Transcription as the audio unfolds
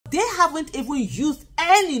haven't even used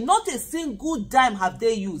any, not a single dime have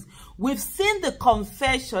they used. We've seen the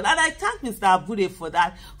confession, and I thank Mr. Abure for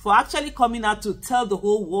that, for actually coming out to tell the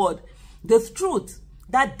whole world the truth,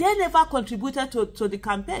 that they never contributed to the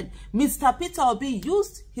campaign. Mr. Peter Obi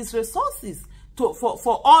used his resources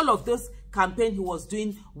for all of this campaign he was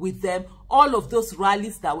doing with them, all of those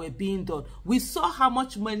rallies that were being done. We saw how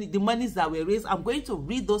much money, the monies that were raised. I'm going to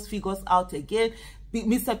read those figures out again.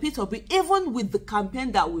 Mr. Peter Obi, even with the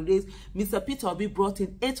campaign that we raised, Mr. Peter Obi brought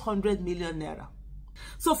in 800 million naira.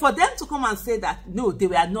 So for them to come and say that, no, they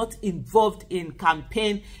were not involved in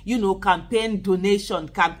campaign, campaign donation,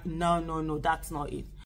 no, that's not it.